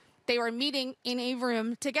they were meeting in a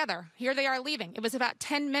room together. Here they are leaving. It was about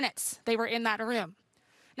 10 minutes they were in that room.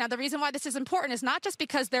 Now, the reason why this is important is not just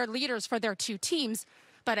because they're leaders for their two teams,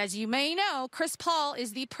 but as you may know, Chris Paul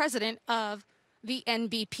is the president of the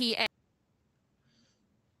NBPA.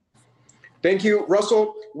 Thank you,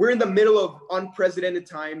 Russell. We're in the middle of unprecedented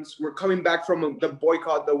times. We're coming back from the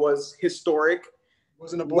boycott that was historic.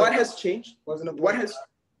 Wasn't a boycott. What has changed? Wasn't a boycott.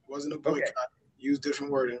 Wasn't a boycott. Okay. Use different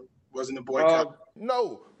wording. Wasn't a boycott.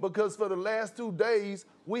 No, because for the last 2 days,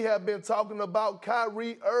 we have been talking about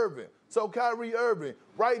Kyrie Irving. So Kyrie Irving,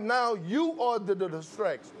 right now, you are the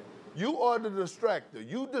distraction. You are the distractor.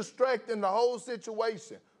 You distracting the whole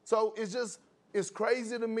situation. So it's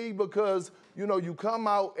crazy to me because, you come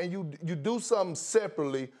out and you do something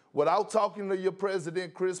separately without talking to your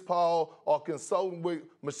president, Chris Paul, or consulting with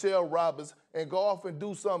Michelle Roberts, and go off and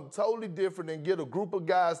do something totally different and get a group of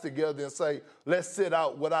guys together and say, let's sit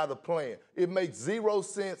out without a plan. It makes zero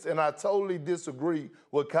sense, and I totally disagree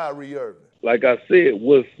with Kyrie Irving. Like I said,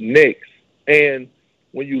 what's next? And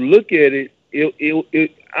when you look at it,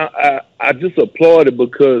 I just applaud it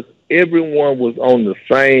because everyone was on the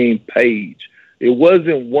same page. It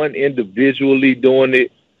wasn't one individually doing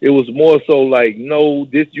it. It was more so like, no,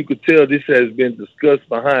 this, you could tell this has been discussed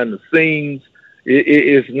behind the scenes.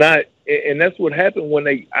 It's not, and that's what happened when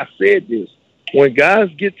I said this. When guys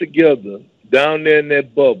get together down there in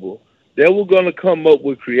that bubble, they were going to come up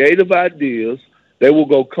with creative ideas. They will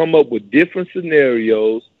go come up with different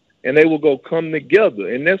scenarios, and they will go come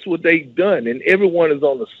together. And that's what they've done. And everyone is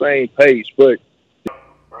on the same page. But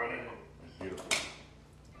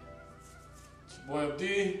boy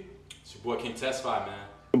D. It's your boy King Testify, man.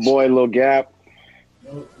 Your boy Lil Gap.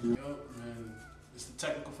 Yup, man. It's the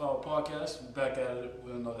Technical Foul Podcast. We're back at it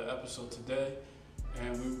with another episode today.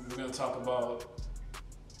 And we're going to talk about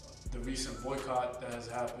the recent boycott that has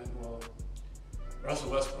happened. Well,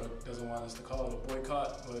 Russell Westbrook doesn't want us to call it a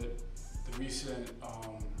boycott, but the recent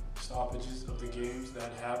stoppages of the games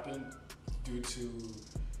that happened due to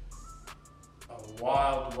a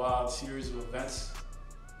wild series of events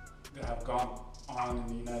that have gone on in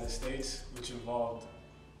the United States, which involved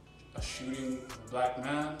a shooting of a black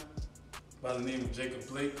man by the name of Jacob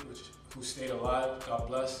Blake, who stayed alive, God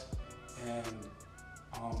bless, and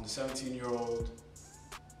the 17-year-old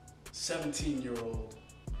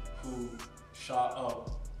who shot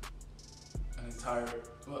up an entire,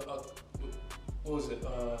 what was it?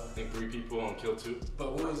 I think 3 people and killed 2.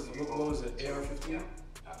 But what was it? AR-15?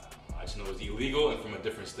 I just know it was illegal and from a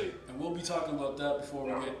different state. And we'll be talking about that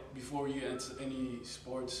before we get into any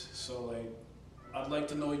sports. So I'd like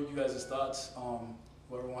to know you guys' thoughts.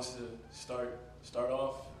 Whoever wants to start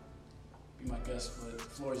off, be my guest. But the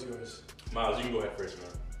floor is yours. Miles, you can go ahead first, man.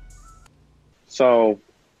 So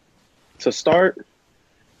to start,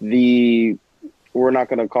 we're not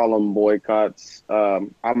going to call them boycotts.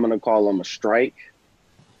 I'm going to call them a strike.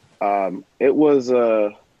 It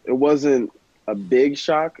wasn't a big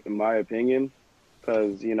shock, in my opinion,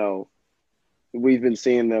 because, we've been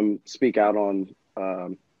seeing them speak out on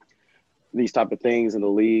these type of things in the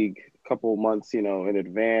league a couple of months, in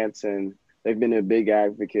advance, and they've been a big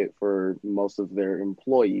advocate for most of their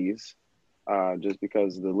employees, just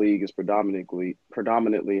because the league is predominantly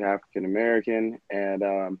African American,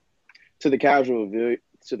 and to the casual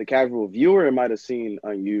viewer, it might have seemed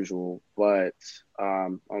unusual, but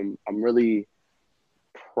I'm really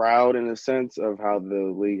proud in a sense of how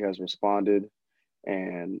the league has responded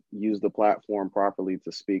and used the platform properly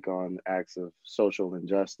to speak on acts of social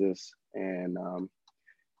injustice. And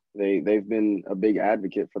they've been a big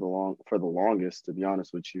advocate for the longest, to be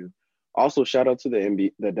honest with you. Also, shout out to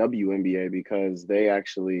the WNBA, because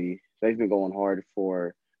they've been going hard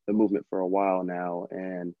for the movement for a while now,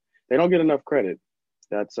 and they don't get enough credit.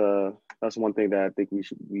 That's one thing that I think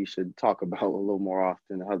we should talk about a little more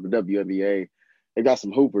often. How the WNBA, they got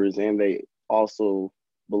some hoopers, and they also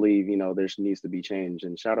believe, there needs to be change.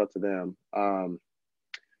 And shout out to them.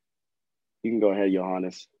 You can go ahead,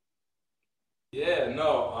 Johannes. Yeah,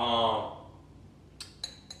 no.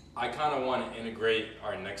 I kind of want to integrate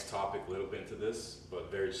our next topic a little bit into this,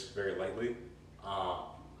 but very, very lightly.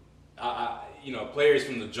 Players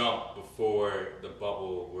from the jump before the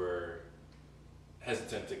bubble were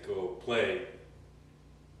hesitant to go play,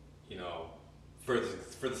 for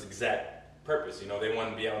this exact purpose. They want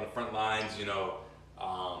to be out on the front lines,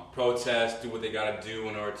 protest, do what they got to do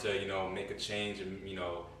in order to, make a change and,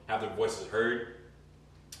 have their voices heard.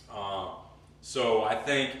 So I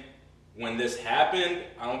think when this happened,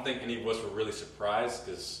 I don't think any of us were really surprised,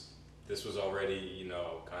 because this was already,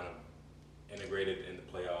 kind of integrated in the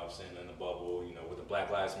playoffs and in the bubble, with the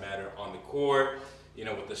Black Lives Matter on the court,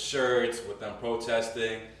 with the shirts, with them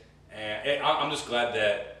protesting. And I'm just glad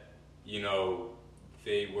that, you know,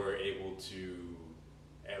 they were able to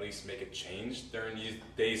at least make a change during these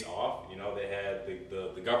days off. You know, they had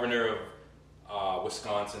the governor of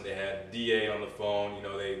Wisconsin, they had DA on the phone. You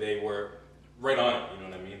know, they were right on it. You know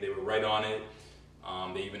what I mean? They were right on it.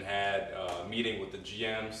 They even had a meeting with the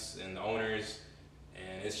GMs and the owners,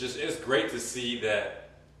 and it's great to see that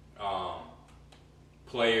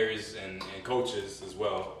players and coaches as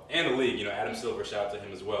well, and the league. You know, Adam Silver, shout out to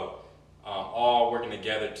him as well. All working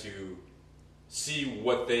together to see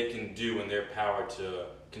what they can do in their power to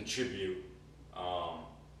contribute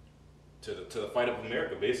to the fight of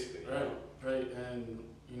America, basically. Right, and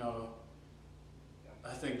you know,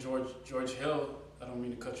 I think George Hill. I don't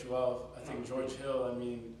mean to cut you off. I think George Hill. I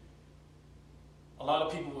mean, a lot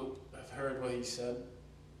of people have heard what he said.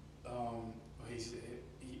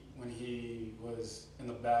 When he was in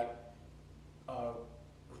the back,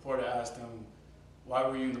 reporter asked him, "Why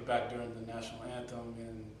were you in the back during the national anthem?"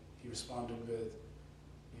 And he responded with,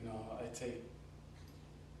 "You know, I take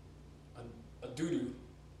a doo-doo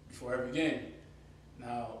before every game."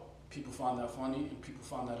 Now, people found that funny and people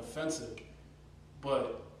found that offensive,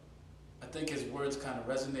 but I think his words kind of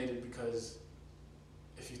resonated because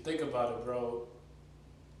if you think about it, bro,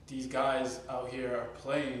 these guys out here are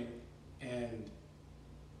playing, and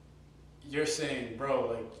you're saying,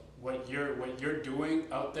 bro, like what you're doing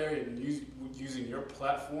out there and using your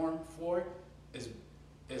platform for is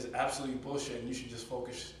absolutely bullshit, and you should just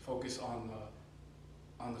focus on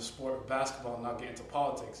the sport of basketball and not get into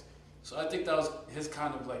politics. So I think that was his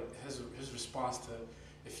kind of like his response to,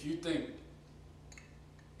 if you think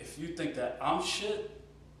that I'm shit,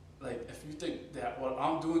 like if you think that what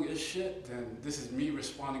I'm doing is shit, then this is me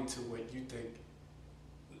responding to what you think.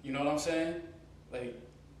 You know what I'm saying? Like,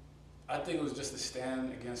 I think it was just a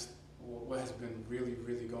stand against what has been really,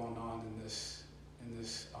 really going on in this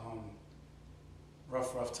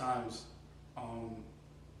rough times.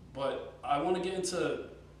 But I want to get into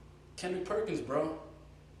Kendrick Perkins, bro.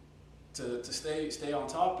 To stay on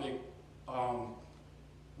topic,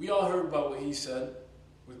 we all heard about what he said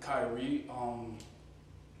with Kyrie.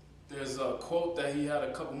 There's a quote that he had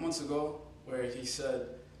a couple months ago where he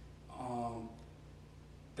said,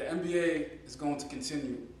 "The NBA is going to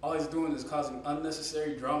continue. All he's doing is causing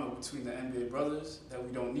unnecessary drama between the NBA brothers that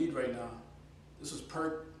we don't need right now." This was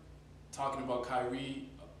Perk talking about Kyrie,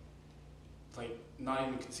 like not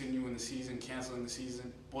even continuing the season, canceling the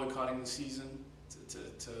season, boycotting the season, to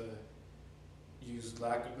use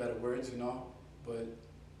lack of better words, you know. But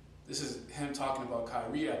this is him talking about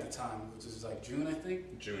Kyrie at the time, which is like June, I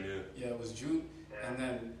think. June, yeah. Yeah, it was June. And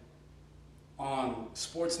then on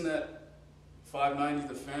Sportsnet 590,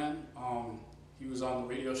 The Fan, he was on the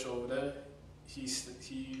radio show over there. He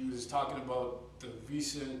was talking about the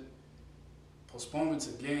recent postponements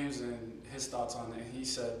of games and his thoughts on it. And he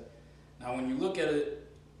said, "Now, when you look at it,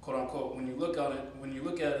 quote unquote, when you look at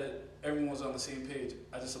it, everyone was on the same page.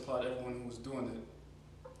 I just applaud everyone who was doing it."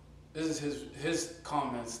 This is his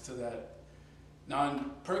comments to that. Now,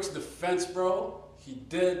 in Perk's defense, bro, he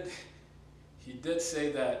did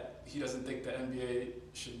say that he doesn't think the NBA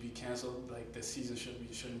should be canceled, like the season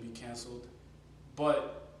shouldn't be canceled.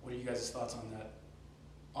 But what are you guys' thoughts on that?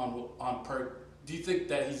 On Perk, do you think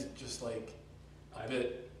that he's just like a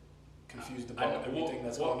bit confused about everything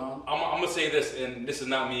that's going on? I'm gonna say this, and this is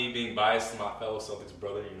not me being biased to my fellow Celtics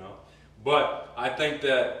brother, you know, but I think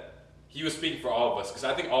that he was speaking for all of us, because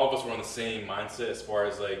I think all of us were on the same mindset as far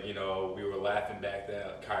as, like, you know, we were laughing back then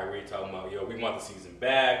at Kyrie talking about, yo, we want the season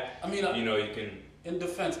back. I mean, you know, you can. In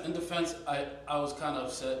defense, I was kind of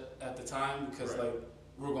upset at the time because like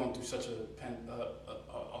we were going through such a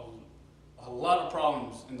lot of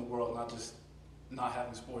problems in the world, not just not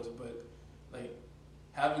having sports, but like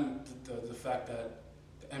having the fact that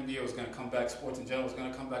the NBA was going to come back, sports in general was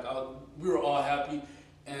going to come back out. We were all happy,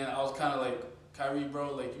 and I was kind of like, Kyrie,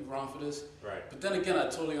 bro, like, you wrong for this. Right. But then again, I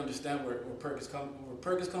totally understand where Perkins come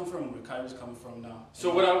from, and where Kyrie's coming from now.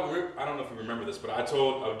 So what I don't know if you remember this, but I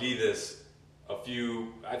told OD this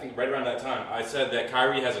I think right around that time. I said that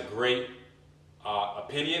Kyrie has a great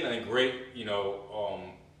opinion and a great, you know,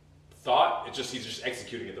 thought. He's just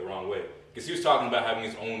executing it the wrong way. Because he was talking about having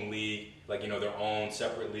his own league, like, you know, their own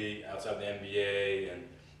separate league outside the NBA and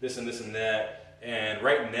this and that. And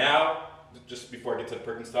right now, just before I get to the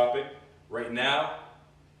Perkins topic, right now,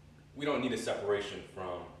 we don't need a separation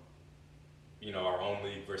from, you know, our own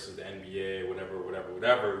league versus the NBA, whatever. We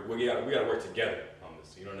got to work together on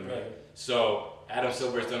this. You know what I mean? Right. So Adam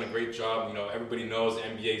Silver has done a great job. You know, everybody knows the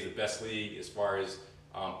NBA is the best league as far as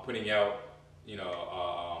putting out, you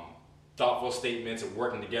know, thoughtful statements and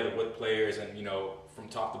working together with players and, you know, from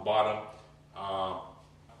top to bottom.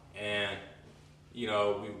 And you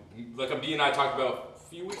know, like Abdi and I talked about a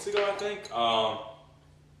few weeks ago, I think.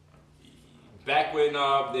 Back when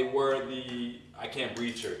they wore the "I Can't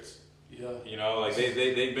Breathe" shirts. Yeah. You know, like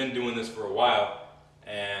they've been doing this for a while.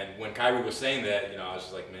 And when Kyrie was saying that, you know, I was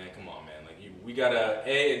just like, man, come on, man. Like, we gotta,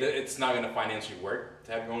 it's not gonna financially work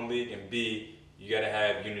to have your own league, and B, you gotta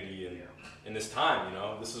have unity in this time. You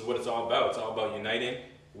know, this is what it's all about. It's all about uniting,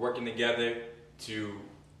 working together to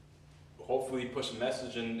hopefully push a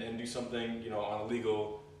message and do something, you know, on a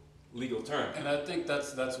legal term. And I think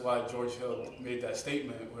that's why George Hill made that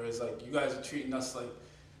statement, where it's like, you guys are treating us like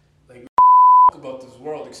about this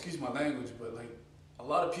world. Excuse my language, but like a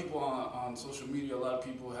lot of people on social media, a lot of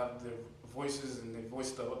people have their voices and they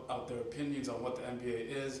voiced out their opinions on what the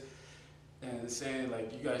NBA is, and saying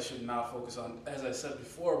like, you guys should not focus on. As I said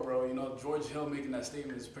before, bro, you know, George Hill making that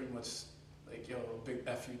statement is pretty much like, yo, a big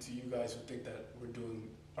F you to you guys who think that we're doing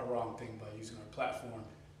a wrong thing by using our platform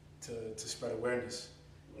to spread awareness.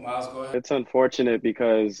 Miles, go ahead. It's unfortunate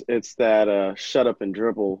because it's that shut up and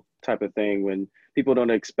dribble type of thing when people don't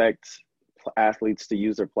expect athletes to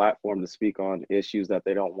use their platform to speak on issues that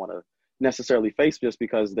they don't want to necessarily face just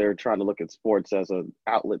because they're trying to look at sports as an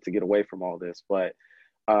outlet to get away from all this. But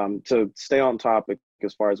to stay on topic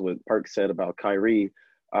as far as what Perk said about Kyrie,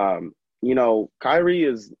 you know, Kyrie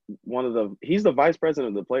is he's the vice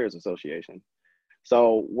president of the Players Association.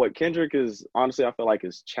 So what Kendrick is, honestly, I feel like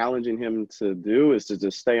is challenging him to do is to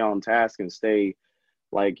just stay on task and stay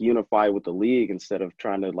like unified with the league instead of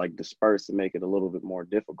trying to like disperse and make it a little bit more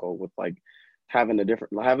difficult with like having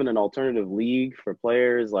an alternative league for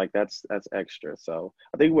players. Like that's extra. So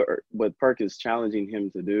I think what Perk is challenging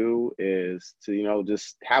him to do is to, you know,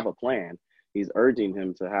 just have a plan. He's urging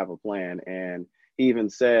him to have a plan. And he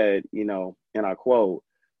even said, you know, and I quote,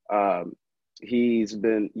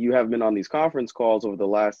 you have been on these conference calls over the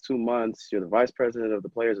last 2 months. You're the vice president of the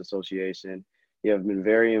Players Association. You have been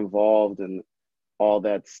very involved in all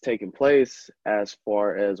that's taken place as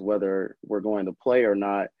far as whether we're going to play or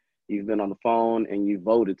not. You've been on the phone and you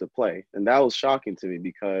voted to play. And that was shocking to me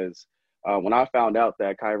because when I found out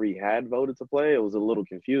that Kyrie had voted to play, it was a little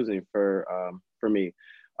confusing for me.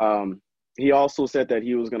 He also said that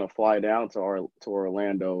he was going to fly down to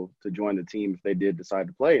Orlando to join the team if they did decide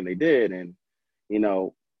to play, and they did. And, you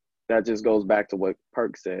know, that just goes back to what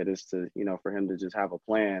Perk said, is to, you know, for him to just have a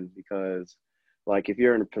plan, because like if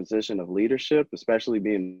you're in a position of leadership, especially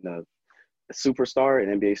being a superstar,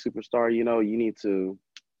 an NBA superstar, you know, you need to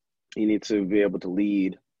be able to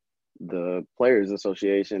lead the Players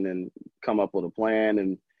Association and come up with a plan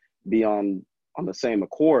and be on the same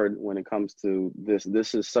accord when it comes to this.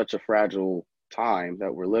 This is such a fragile time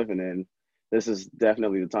that we're living in. This is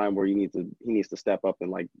definitely the time where he needs to step up and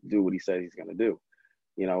like do what he said he's going to do.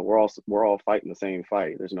 You know, we're all fighting the same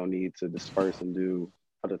fight. There's no need to disperse and do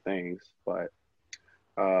other things. But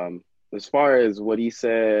as far as what he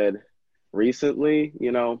said recently,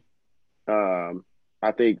 you know,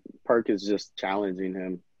 I think Perk is just challenging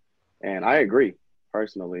him. And I agree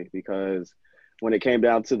personally, because when it came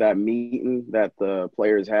down to that meeting that the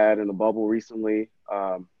players had in the bubble recently,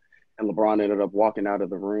 and LeBron ended up walking out of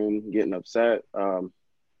the room getting upset,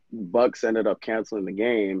 Bucks ended up canceling the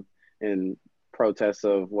game in protest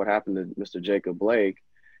of what happened to Mr. Jacob Blake,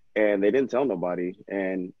 and they didn't tell nobody.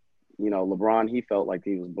 And, you know, LeBron, he felt like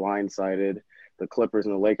he was blindsided. The Clippers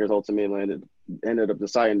and the Lakers ultimately ended up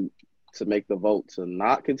deciding to make the vote to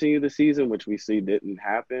not continue the season, which we see didn't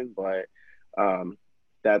happen. But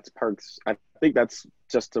that's Perk's. I think that's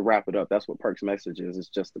just to wrap it up. That's what Perk's message is. It's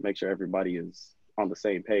just to make sure everybody is on the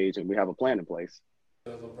same page and we have a plan in place.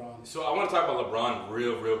 LeBron. So I want to talk about LeBron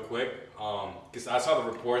real quick, because I saw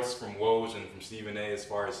the reports from Woj and from Stephen A. as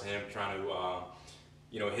far as him trying to,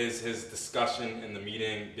 you know, his discussion in the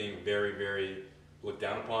meeting being very, very looked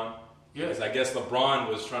down upon. Yeah. Because I guess LeBron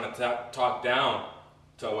was trying to talk down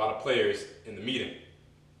to a lot of players in the meeting,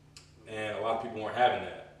 and a lot of people weren't having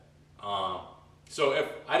that. So if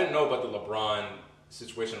I didn't know about the LeBron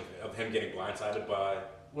situation of him getting blindsided by,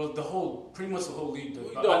 well, pretty much the whole league.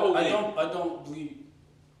 I don't believe.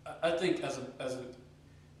 I think as a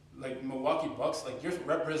like Milwaukee Bucks, like you're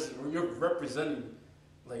representing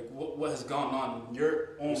like what has gone on in your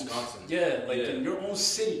own Wisconsin. In your own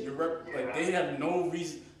city. Like they have no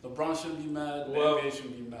reason. LeBron shouldn't be mad. The NBA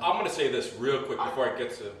shouldn't be mad. I'm gonna say this real quick before I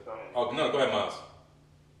get to. Oh no, go ahead, Miles.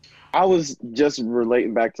 I was just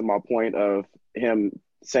relating back to my point of him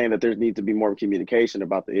saying that there needs to be more communication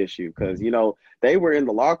about the issue, because, you know, they were in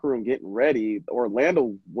the locker room getting ready.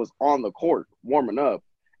 Orlando was on the court warming up,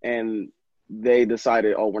 and they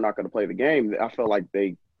decided, oh, we're not going to play the game. I felt like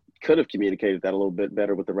they could have communicated that a little bit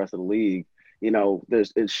better with the rest of the league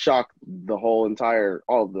it shocked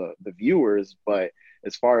all the viewers, but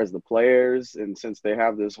as far as the players, and since they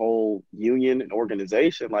have this whole union and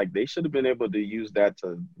organization, like they should have been able to use that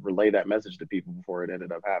to relay that message to people before it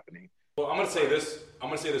ended up happening. Well, I'm gonna say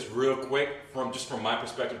this real quick from my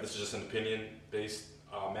perspective. This is just an opinion-based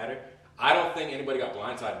matter. I don't think anybody got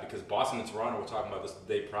blindsided because Boston and Toronto were talking about this the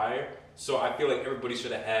day prior. So I feel like everybody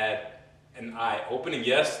should have had an eye open. And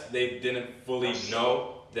yes, they didn't fully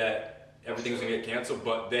know that everything was gonna get canceled,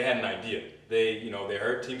 but they had an idea. They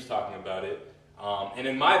heard teams talking about it. And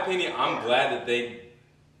in my opinion, I'm glad that they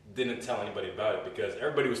didn't tell anybody about it because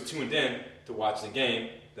everybody was tuned in to watch the game.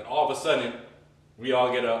 Then all of a sudden, we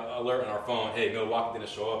all get an alert on our phone, hey, Milwaukee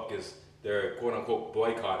didn't show up because they're quote-unquote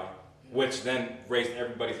boycotting, which then raised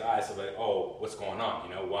everybody's eyes to like, oh, what's going on?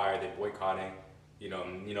 Why are they boycotting?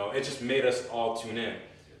 It just made us all tune in.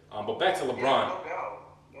 But back to LeBron.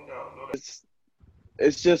 No doubt.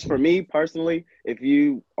 It's just for me personally, if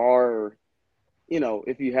you are –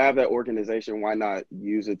 if you have that organization, why not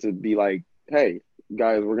use it to be like, hey,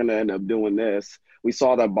 guys, we're going to end up doing this. We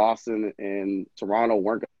saw that Boston and Toronto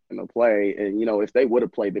weren't going to play. And, if they would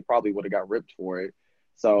have played, they probably would have got ripped for it.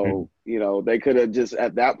 So, they could have just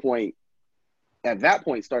at that point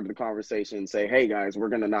started the conversation and say, hey, guys, we're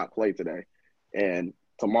going to not play today. And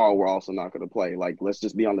tomorrow we're also not going to play. Like, let's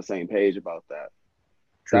just be on the same page about that.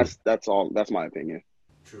 True. That's all. That's my opinion.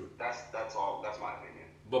 True. That's all. That's my opinion.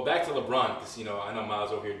 But back to LeBron, because, I know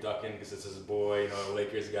Miles over here ducking because it's his boy,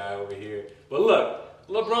 Lakers guy over here. But look,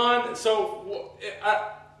 LeBron,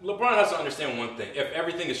 LeBron has to understand one thing. If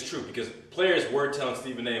everything is true, because players were telling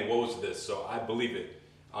Stephen A. and Woj this, so I believe it.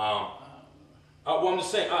 I'm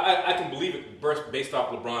just saying, I can believe it based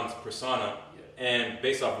off LeBron's persona and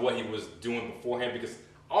based off what he was doing beforehand, because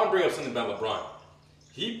I want to bring up something about LeBron.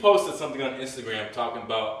 He posted something on Instagram talking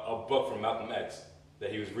about a book from Malcolm X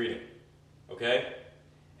that he was reading, okay?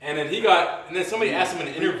 And then somebody asked him in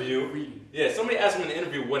an interview. Yeah, somebody asked him in an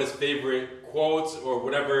interview what his favorite quotes or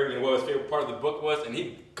whatever, what his favorite part of the book was, and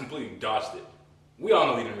he completely dodged it. We all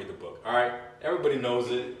know he didn't read the book, all right? Everybody knows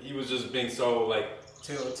it. He was just being so like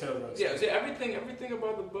Taylor Brooks. Yeah, everything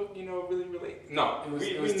about the book, really relate. No, it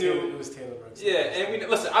was Taylor Brooks. Yeah, and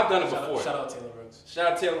listen, I've done it before. Shout out Taylor Brooks.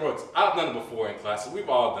 Shout out Taylor Brooks. I've done it before in class. So we've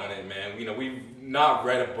all done it, man. We've not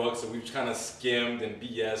read a book, so we've kind of skimmed and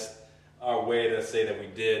BS'd our way to say that we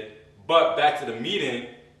did. But back to the meeting,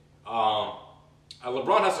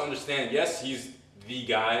 LeBron has to understand, yes, he's the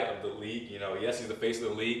guy of the league. Yes, he's the face of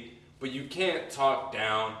the league. But you can't talk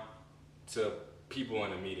down to people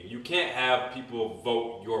in a meeting. You can't have people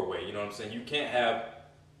vote your way. You know what I'm saying? You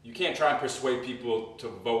can't try and persuade people to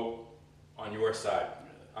vote on your side.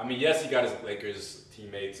 I mean, yes, he got his Lakers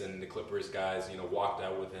teammates and the Clippers guys, walked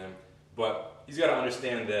out with him. But he's got to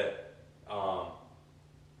understand that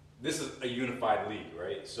this is a unified league,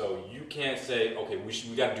 right? So you can't say, okay, we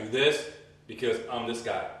got to do this because I'm this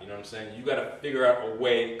guy. You know what I'm saying? You got to figure out a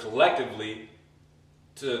way collectively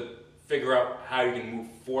to figure out how you can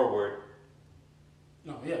move forward.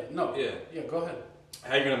 Go ahead.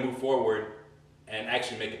 How you're going to move forward and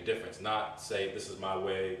actually make a difference, not say this is my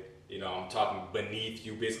way. I'm talking beneath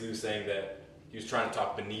you. Basically, he was saying that he was trying to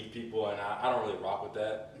talk beneath people, and I don't really rock with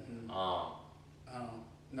that. Mm-hmm.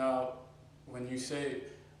 Now, when you say,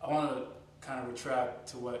 I want to kind of retract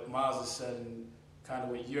to what Miles has said and kind of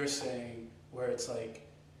what you're saying, where it's like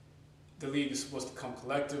the league is supposed to come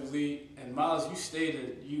collectively. And Miles, you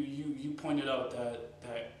stated, you pointed out that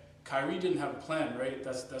Kyrie didn't have a plan, right?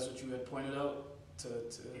 That's what you had pointed out to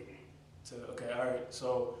okay, all right.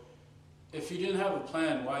 So if he didn't have a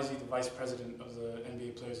plan, why is he the vice president of the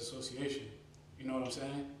NBA Players Association? You know what I'm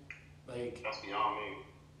saying? Like, that's beyond me.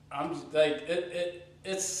 I'm just, like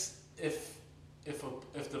it's if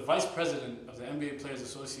the vice president of the NBA Players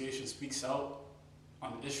Association speaks out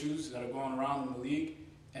on issues that are going around in the league,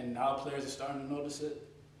 and now players are starting to notice it,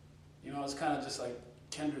 it's kind of just like,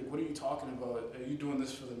 Kendrick, what are you talking about? Are you doing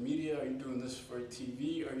this for the media? Are you doing this for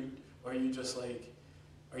TV? Are you just like,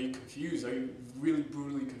 are you confused? Are you really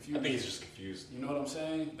brutally confused? I think he's just confused. You know what I'm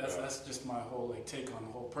saying? That's just my whole take on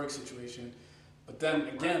the whole Perk situation. But then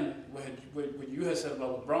again, what you had said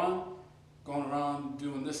about LeBron going around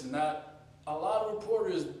doing this and that, a lot of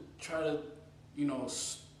reporters try to,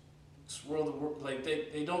 swirl the word, like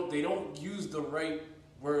they don't use the right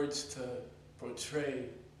words to portray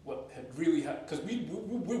what had really happened, because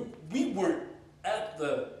we weren't at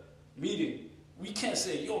the meeting. We can't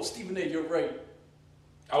say, "Yo, Stephen A., you're right."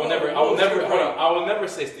 I will never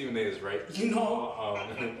say Stephen A. is right.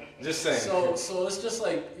 Just saying. So it's just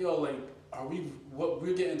like, what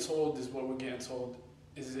we're getting told is what we're getting told.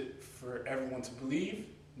 Is it for everyone to believe?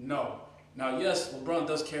 No. Now, yes, LeBron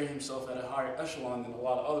does carry himself at a higher echelon than a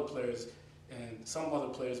lot of other players, and some other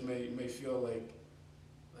players may feel like,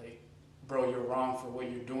 bro, you're wrong for what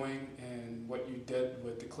you're doing and what you did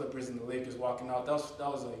with the Clippers and the Lakers walking out. That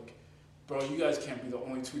was like, bro, you guys can't be the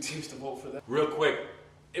only two teams to vote for that. Real quick,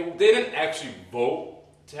 they didn't actually vote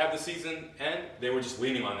to have the season end. They were just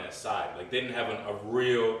leaning on that side. Like, they didn't have a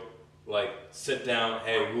real, like, sit down,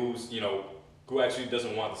 hey, who actually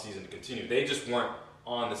doesn't want the season to continue. They just weren't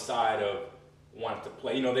on the side of wanting to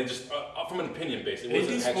play. They just, from an opinion base.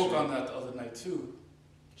 AD spoke on that the other night, too.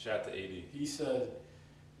 Shout out to AD. He said,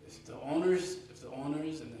 if the owners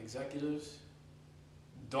and the executives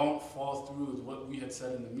don't fall through with what we had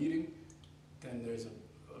said in the meeting, then there's a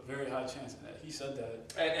very high chance that he said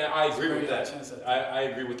that. And I agree with that. I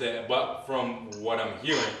agree with that. But from what I'm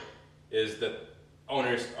hearing is that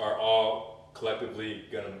owners are all collectively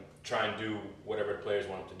going to try and do whatever the players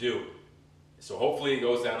want them to do. So hopefully it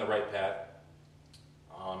goes down the right path.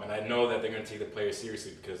 And I know that they're going to take the players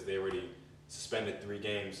seriously because they already suspended 3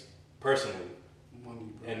 games personally. Money,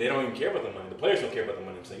 and they don't even care about the money. The players don't care about the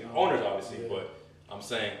money. I'm saying owners, obviously, but I'm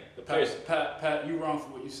saying the players. Pat, you wrong for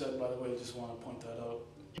what you said, by the way. Just want to point that out.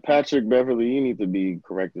 Patrick Beverly, you need to be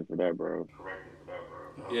corrected for that, bro.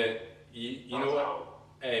 Yeah, you know what?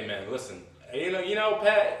 Hey, man, listen. You know,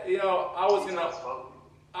 Pat. I was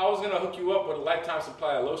gonna hook you up with a lifetime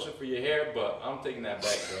supply of lotion for your hair, but I'm taking that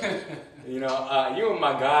back, bro. You were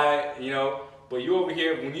my guy. But you over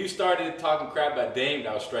here when you started talking crap about Dame,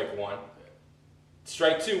 that was strike 1.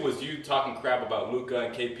 Strike 2 was you talking crap about Luka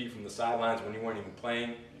and KP from the sidelines when you weren't even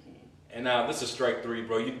playing. And now this is strike 3,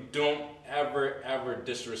 bro. You don't ever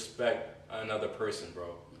disrespect another person,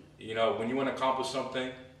 bro. When you want to accomplish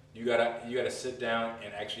something, you gotta sit down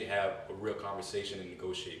and actually have a real conversation and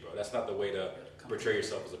negotiate, bro. That's not the way to portray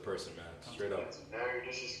yourself as a person, man. Straight up. It's very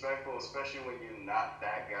disrespectful, especially when you're not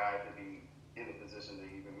that guy to be in a position to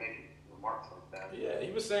even make remarks like that. Yeah,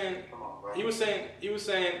 he was saying. Come on, bro. He was saying.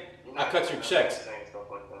 I cut your checks. Saying stuff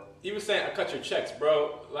like that. He was saying, I cut your checks,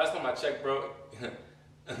 bro. Last time I checked, bro.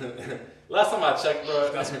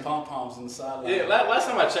 Got some pom-poms on the sideline. Yeah, last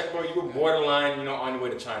time I checked, bro, you were borderline, on your way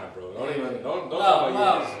to China, bro. Don't talk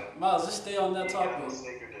about Miles, let's stay on that topic.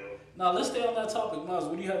 Now let's stay on that topic, Miles.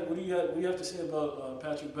 What do you have to say about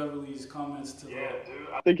Patrick Beverly's comments to dude,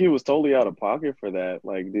 I think he was totally out of pocket for that.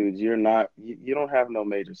 Like, dude, you don't have no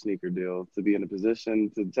major sneaker deal to be in a position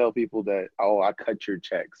to tell people that, oh, I cut your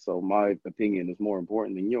checks, so my opinion is more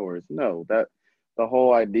important than yours. No, the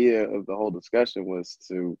whole idea of the whole discussion was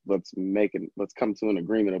to let's come to an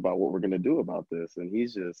agreement about what we're going to do about this. And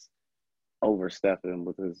he's just overstepping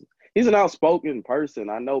with he's an outspoken person.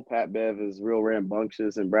 I know Pat Bev is real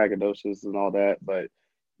rambunctious and braggadocious and all that, but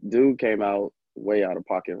dude came out way out of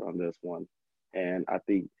pocket on this one. And I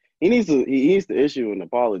think he needs to issue an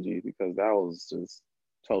apology because that was just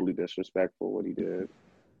totally disrespectful what he did.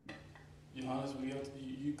 Honestly,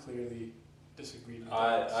 you clearly disagreed with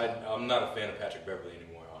that. I'm not a fan of Patrick Beverly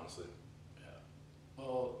anymore, honestly. Yeah.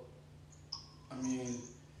 Well, I mean,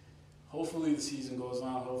 hopefully the season goes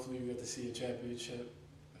on. Hopefully we get to see a championship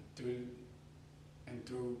through,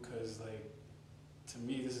 because, to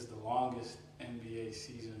me, this is the longest NBA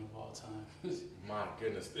season of all time. My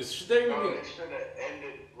goodness. It should have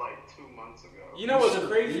ended 2 months ago. You know what's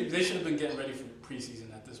crazy? They should have been getting ready for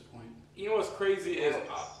preseason at this point. You know what's crazy is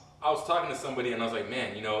I was talking to somebody and I was like,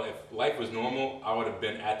 man, if life was normal, I would have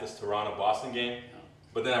been at this Toronto-Boston game. Yeah.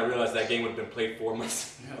 But then I realized that game would have been played 4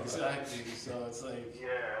 months. Yeah, exactly. So it's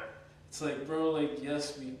bro,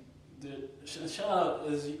 yes, we did. Shout out,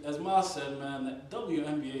 as Miles said, man, that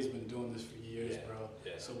WNBA's been doing this for years, bro.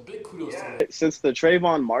 Yeah. So big kudos to them. Since the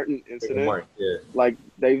Trayvon Martin incident,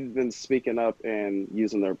 they've been speaking up and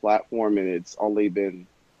using their platform, and it's only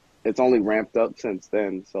ramped up since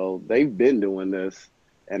then. So they've been doing this.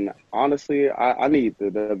 And honestly, I need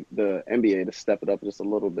the NBA to step it up just a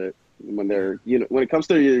little bit when when it comes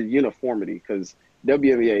to your uniformity, because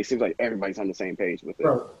WNBA seems like everybody's on the same page with it.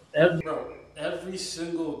 Every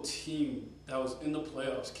single team that was in the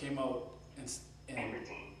playoffs came out and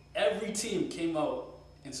every team came out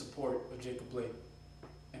in support of Jacob Blake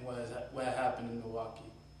and what happened in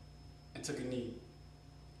Milwaukee, and took a knee,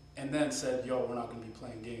 and then said, "Yo, we're not going to be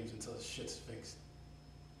playing games until this shit's fixed."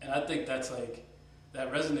 And I think that's that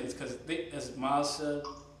resonates because, as Miles said,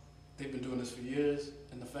 they've been doing this for years,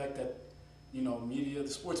 and the fact that the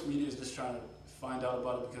sports media is just trying to find out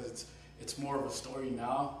about it because it's more of a story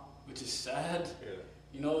now, which is sad.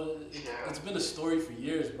 Yeah. It's been a story for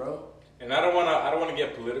years, bro. And I don't want to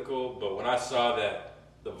get political, but when I saw that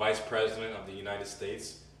the vice president of the United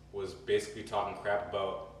States was basically talking crap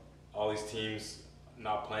about all these teams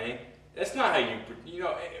not playing, that's not how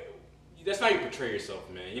that's not how you portray yourself,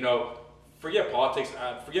 man. You know, forget politics.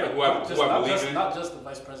 Forget who I Not believe just, in. not just the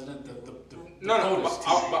vice president, the No,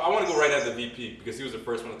 POTUS but I want to go right at the VP because he was the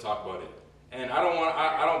first one to talk about it. And I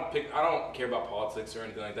don't care about politics or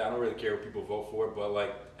anything like that. I don't really care what people vote for. But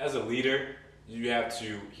like as a leader, you have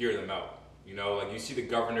to hear them out. You know, like you see the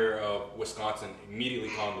governor of Wisconsin immediately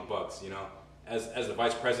calling the Bucks. You know, as the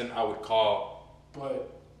vice president, I would call.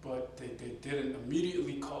 But they didn't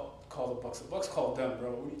immediately call the Bucks. The Bucks called them,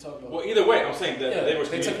 bro. What are you talking about? Well, either way, I'm saying that there was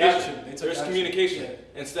communication. There's communication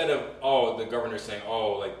Yeah. instead of the governor saying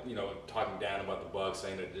talking down about the Bucks,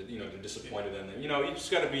 saying that they're disappointed in them. You know, you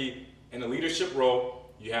just got to be in a leadership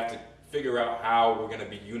role. You have to figure out how we're going to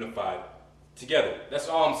be unified together. That's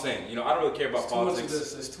all I'm saying. You know, I don't really care about politics.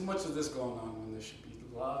 There's too much of this going on when there should be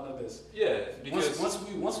a lot of this. Yeah, because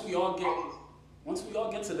once we all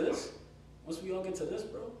get to this,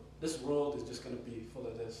 bro, this world is just gonna be full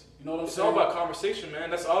of this. You know what I'm saying? It's all about conversation, man.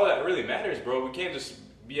 That's all that really matters, bro. We can't just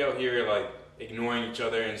be out here like ignoring each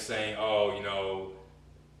other and saying,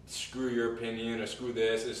 screw your opinion or screw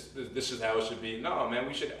this. This is how it should be. No, man,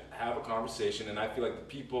 we should have a conversation, and I feel like the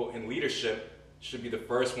people in leadership should be the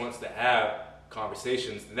first ones to have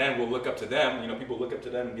conversations. And then we'll look up to them. You know, people look up to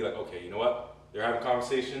them and be like, okay, you know what? They're having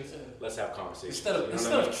conversations. Let's have conversations.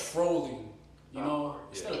 Instead of trolling,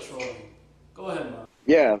 instead of trolling. Go ahead, man.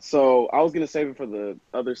 Yeah, so I was going to save it for the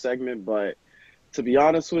other segment, but to be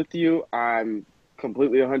honest with you, I'm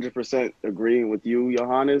completely 100% agreeing with you,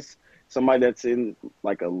 Johannes. Somebody that's in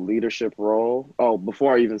like a leadership role. Oh,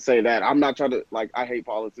 before I even say that, I'm not trying to, I hate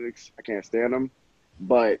politics. I can't stand them.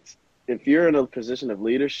 But if you're in a position of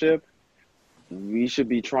leadership, we should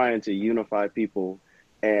be trying to unify people.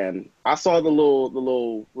 And I saw the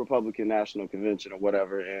little Republican National Convention or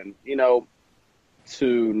whatever, and,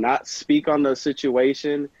 to not speak on the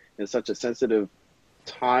situation in such a sensitive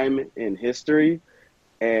time in history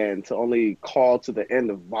and to only call to the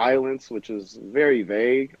end of violence, which was very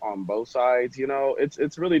vague on both sides,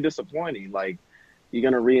 it's really disappointing. Like, you're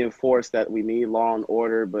going to reinforce that we need law and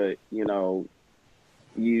order, but, you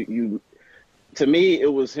to me,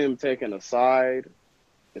 it was him taking a side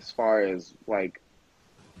as far as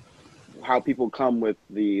how people come with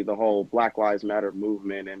the whole Black Lives Matter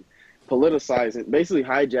movement and politicizing, basically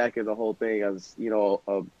hijacking the whole thing as,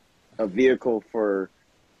 a vehicle for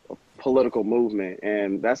a political movement.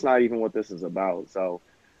 And that's not even what this is about. So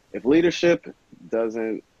if leadership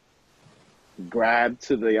doesn't grab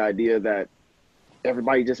to the idea that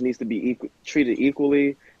everybody just needs to be treated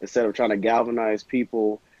equally instead of trying to galvanize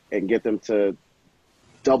people and get them to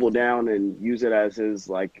double down and use it as his,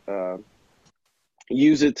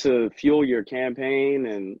 use it to fuel your campaign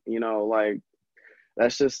and,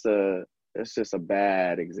 that's just a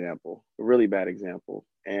bad example, a really bad example.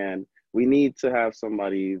 And we need to have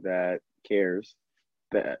somebody that cares,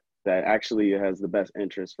 that actually has the best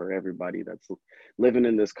interest for everybody that's living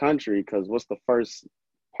in this country. Because what's the first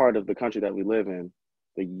part of the country that we live in?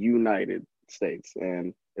 The United States.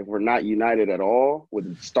 And if we're not united at all,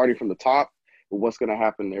 with starting from the top, what's going to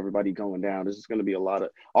happen to everybody going down? There's just going to be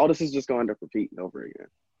all this is just going to repeat over again.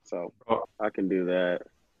 So I can do that.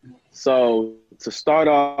 So to start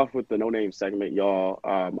off with the no name segment, y'all,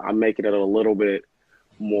 I'm making it a little bit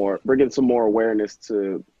more, bringing some more awareness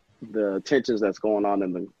to the tensions that's going on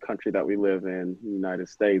in the country that we live in, the United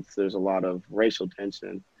States. There's a lot of racial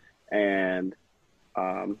tension. And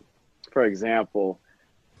for example,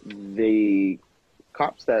 the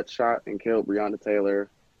cops that shot and killed Breonna Taylor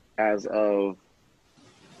as of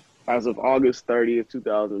August 30th,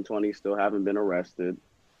 2020, still haven't been arrested.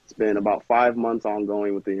 It's been about 5 months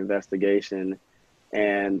ongoing with the investigation,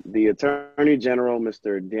 and the Attorney General,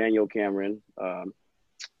 Mr. Daniel Cameron,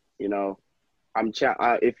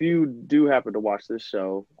 if you do happen to watch this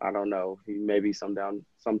show, I don't know, maybe sometime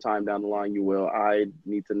down the line you will. I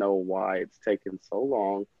need to know why it's taken so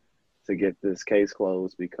long to get this case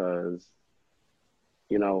closed because,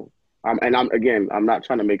 I'm not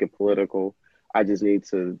trying to make it political. I just need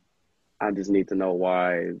to know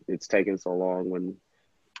why it's taken so long when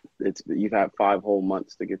you've had 5 whole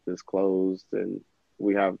months to get this closed, and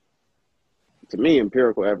we have, to me,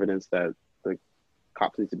 empirical evidence that the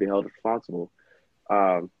cops need to be held responsible.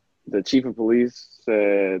 The chief of police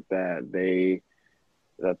said that the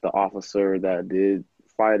officer that did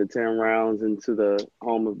fire the 10 rounds into the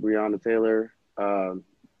home of Breonna Taylor, and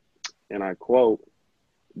I quote,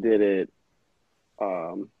 did it.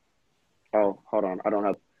 Hold on, I don't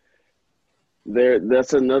have.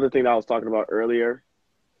 That's another thing that I was talking about earlier.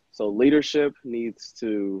 So leadership needs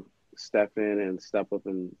to step in and step up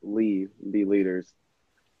and be leaders.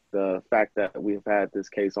 The fact that we've had this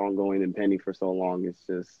case ongoing and pending for so long,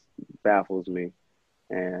 just baffles me.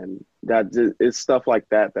 And it's stuff like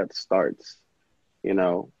that starts,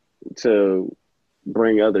 to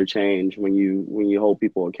bring other change when you hold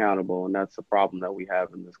people accountable. And that's the problem that we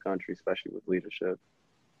have in this country, especially with leadership.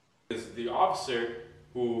 Is the officer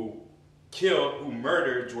who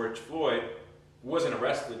murdered George Floyd wasn't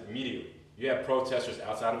arrested immediately. You had protesters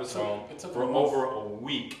outside of his home for over a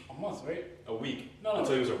week. A month, right? A week. No.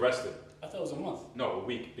 Until he was arrested. I thought it was a month. No, a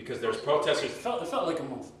week. Because there's protesters. It felt like a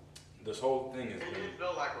month. This whole thing is. It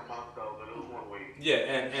felt like a month though, but it was 1 week. Yeah,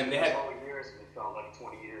 and they had. 20 years, and it felt like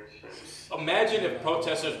 20 years. Imagine if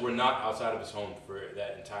protesters were not outside of his home for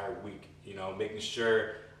that entire week. Making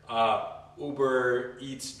sure Uber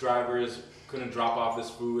Eats drivers couldn't drop off his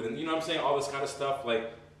food, and what I'm saying, all this kind of stuff.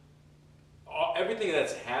 Like everything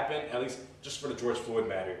that's happened, at least just for the George Floyd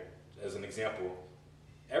matter, as an example,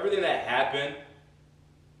 everything that happened,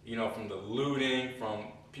 from the looting, from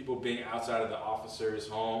people being outside of the officer's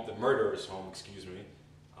home, the murderer's home, excuse me,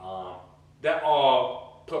 that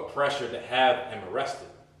all put pressure to have him arrested.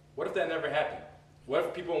 What if that never happened? What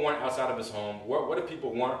if people weren't outside of his home? What if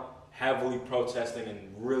people weren't heavily protesting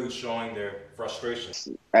and really showing their frustration?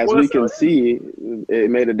 As we can see, it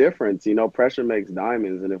made a difference. Pressure makes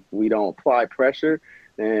diamonds, and if we don't apply pressure,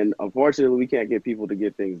 then unfortunately we can't get people to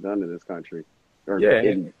get things done in this country or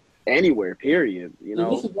anywhere. Period.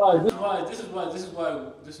 This is why.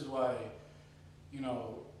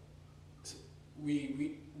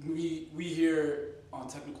 We here on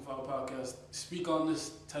Technical Foul Podcast speak on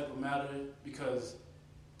this type of matter because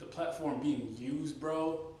the platform being used,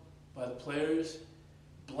 bro, by the players,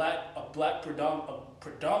 a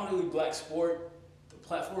predominantly black sport, the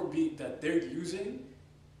platform that they're using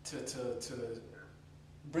to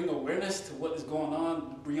bring awareness to what is going on,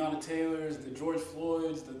 the Breonna Taylors, the George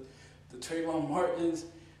Floyds, the Trayvon Martins,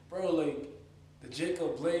 bro, like the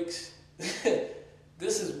Jacob Blakes.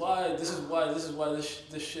 This is why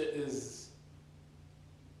this shit is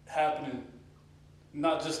happening,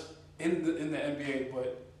 not just in the NBA,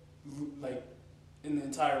 but like in the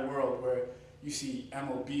entire world, where you see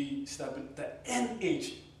MLB stepping, the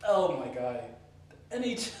NHL, my guy, the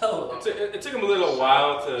NHL. It took him a little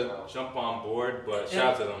while to jump on board, but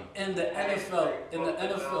shout out to them. And the NFL, and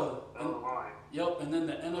then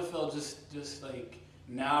the NFL just like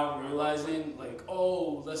now realizing like,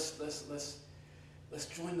 oh, let's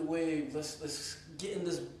join the wave. Let's get in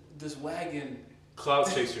this wagon.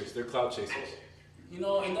 Cloud chasers. They're cloud chasers.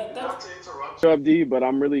 And that's Up D, but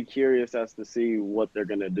I'm really curious as to see what they're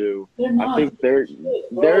gonna do. I think they're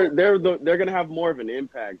gonna have more of an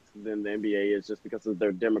impact than the NBA is, just because of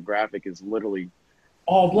their demographic is literally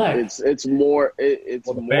all black. It's more. The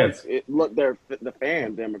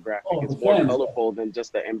fan demographic is more colorful than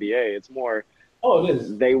just the NBA. It's more. Oh, it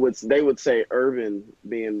is. They would say urban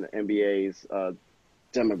being the NBA's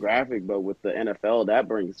demographic, but with the NFL that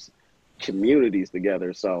brings communities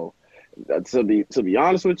together. So to be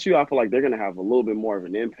honest with you, I feel like they're going to have a little bit more of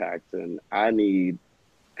an impact, and I need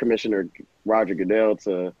Commissioner Roger Goodell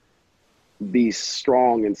to be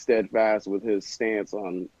strong and steadfast with his stance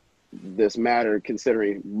on this matter,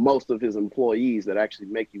 considering most of his employees that actually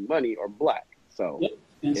make you money are black. So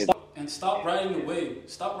stop riding the wave.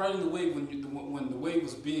 Stop riding the wave when the wave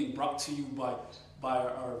was being brought to you by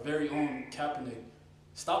our very own Kaepernick.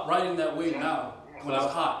 Stop riding that wave now when it's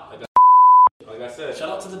hot. Like I said, shout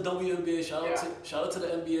out to the WNBA, shout out to the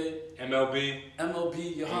NBA,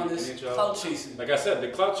 MLB, Johannes, cloud chasing. Like I said, the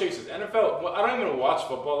cloud chasers. NFL. Well, I don't even watch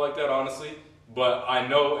football like that, honestly, but I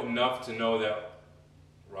know enough to know that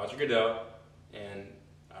Roger Goodell, and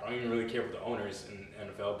I don't even really care for the owners in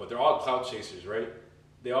NFL, but they're all cloud chasers, right?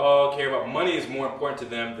 They all care about money is more important to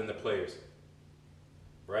them than the players,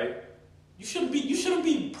 right? You shouldn't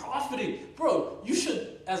be profiting, bro. You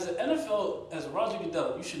should, as an NFL, as Roger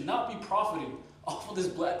Goodell, you should not be profiting off of this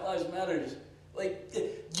Black Lives Matters. Like,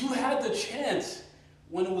 you had the chance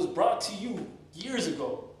when it was brought to you years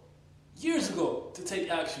ago, to take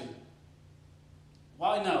action.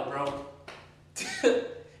 Why now, bro?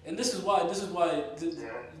 And this is why this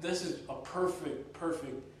is a perfect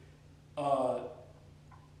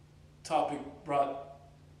topic brought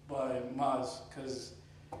by Maz, because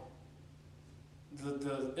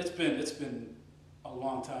it's been a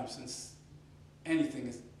long time since any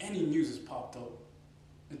news has popped up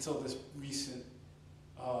until this recent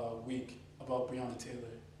week about Breonna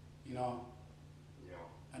Taylor,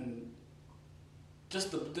 and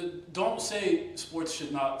just don't say sports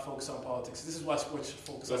should not focus on politics. This is why sports should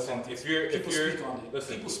focus on politics.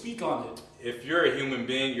 People speak on it. If you're a human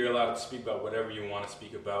being, you're allowed to speak about whatever you want to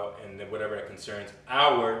speak about, and then whatever that concerns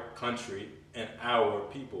our country and our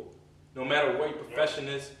people. No matter what your profession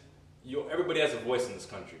is, everybody has a voice in this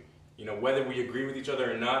country. You know, whether we agree with each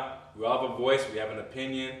other or not, we all have a voice. We have an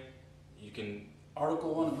opinion. You can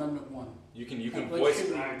Article 1, Amendment 1. You can voice.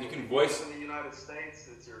 You can voice. In the United States,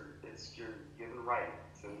 it's your given right.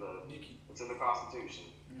 It's in the Constitution.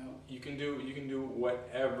 You know, you can do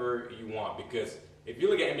whatever you want, because if you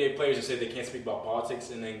look at NBA players and say they can't speak about politics,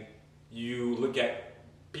 and then you look at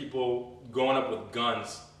people going up with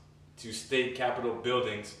guns to state capitol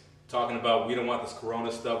buildings talking about we don't want this corona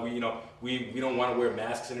stuff, we don't want to wear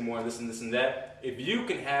masks anymore, and this and that. If you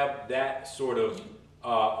can have that sort of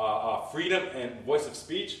freedom and voice of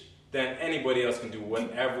speech, then anybody else can do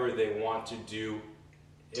whatever they want to do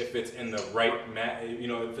if it's in the right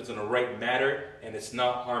if it's in the right matter and it's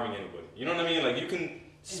not harming anybody. You know what I mean? Like, you can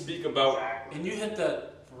speak about, and you hit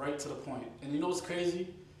that right to the point. And you know what's crazy?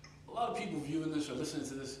 A lot of people viewing this or listening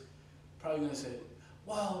to this probably gonna say,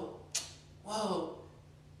 well,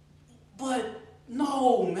 but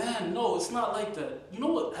no, man, no, it's not like that. You know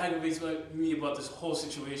what aggravates me about this whole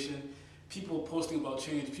situation? People posting about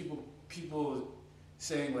change, people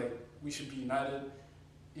saying like we should be united,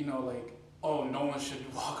 you know, like, oh, no one should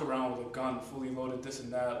walk around with a gun fully loaded, this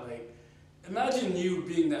and that. Like, imagine you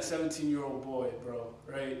being that 17-year-old boy, bro,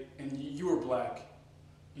 right? And you were black,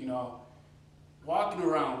 you know, walking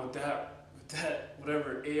around with that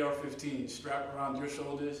whatever AR-15 strapped around your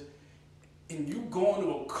shoulders, and you go into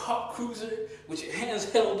a cop cruiser with your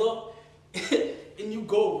hands held up, and you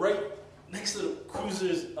go right next to the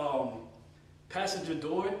cruiser's passenger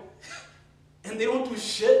door, and they don't do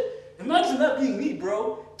shit. Imagine that being me,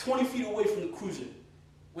 bro, 20 feet away from the cruiser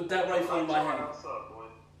with that rifle in my hand.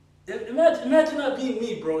 Imagine that being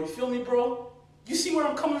me, bro. You feel me, bro? You see where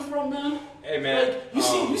I'm coming from, man? Hey, man. Like,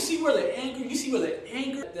 you see where the anger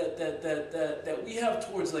that we have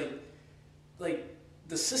towards like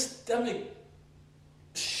the systemic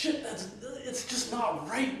shit it's just not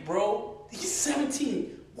right, bro. He's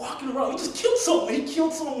 17, walking around. He just killed someone. He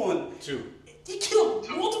killed someone. He killed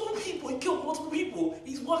multiple people.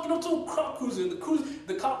 He's walking up to a cop cruiser, and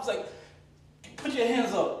the cop's like, put your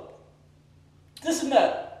hands up. This and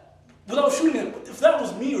that. Without shooting him. If that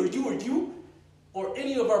was me or you, or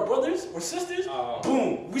any of our brothers or sisters,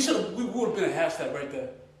 boom, we would have been a hashtag right there.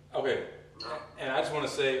 Okay. And I just want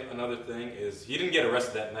to say another thing is he didn't get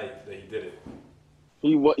arrested that night that he did it.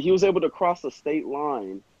 He was able to cross the state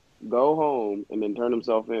line, go home, and then turn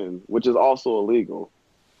himself in, which is also illegal.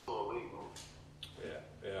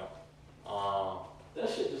 That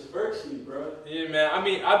shit just irks me, bro. Yeah, man. I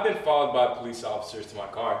mean, I've been followed by police officers to my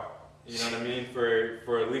car. You know what I mean?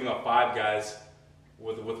 For leaving a Five Guys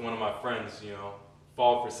with one of my friends. You know,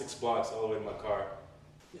 followed for 6 blocks all the way to my car.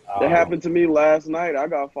 That happened to me last night. I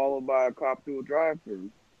got followed by a cop through a drive-thru.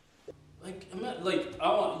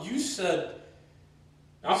 You said.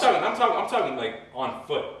 I'm talking like on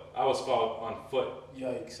foot. I was followed on foot.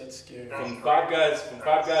 Yikes, that's scary. From Five Guys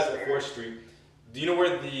at 4th Street. Do you know where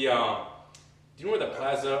the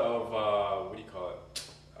plaza of what do you call it?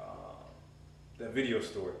 That video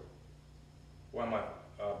store. Why am I?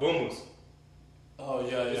 Boom Moose. Oh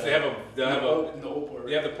yeah. They have in the old port.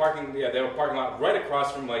 They have the parking. Yeah, they have a parking lot right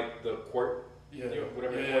across from like the court. Yeah.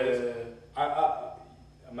 Whatever the court is. I'm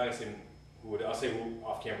not gonna say who. I'll say who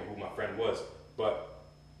off camera who my friend was, but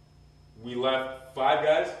we left Five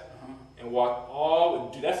Guys and walked all.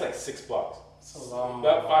 Dude, that's like 6 blocks. That's a long.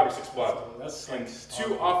 About 5 or 6 blocks. That's and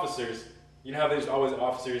 2 officers. You know how there's always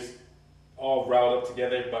officers all riled up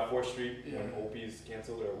together by 4th Street when OP is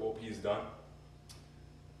canceled or OP is done.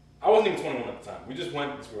 I wasn't even 21 at the time. We just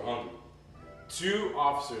went because we were hungry. 2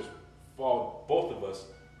 officers followed both of us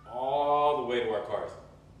all the way to our cars.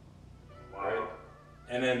 Right?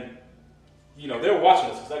 And then, you know, they were watching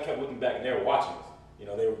us because I kept looking back and they were watching us. You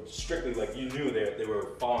know, they were strictly like, you knew they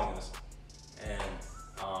were following us. And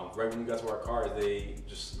right when we got to our cars, they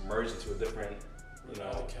just merged into a different, you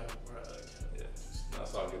know. Yeah,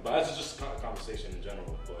 that's all good. But that's just a conversation in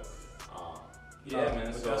general. But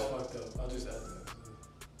man. But that's fucked up. I'll just add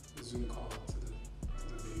the Zoom call to the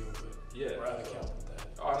video. But we're out of cap with that.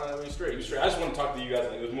 Oh no, you're straight. I just want to talk to you guys.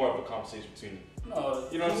 Like, it was more of a conversation between. No,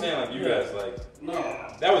 you know what I'm saying? Like you guys, like no.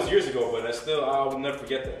 That was years ago, but I will never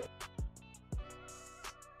forget that.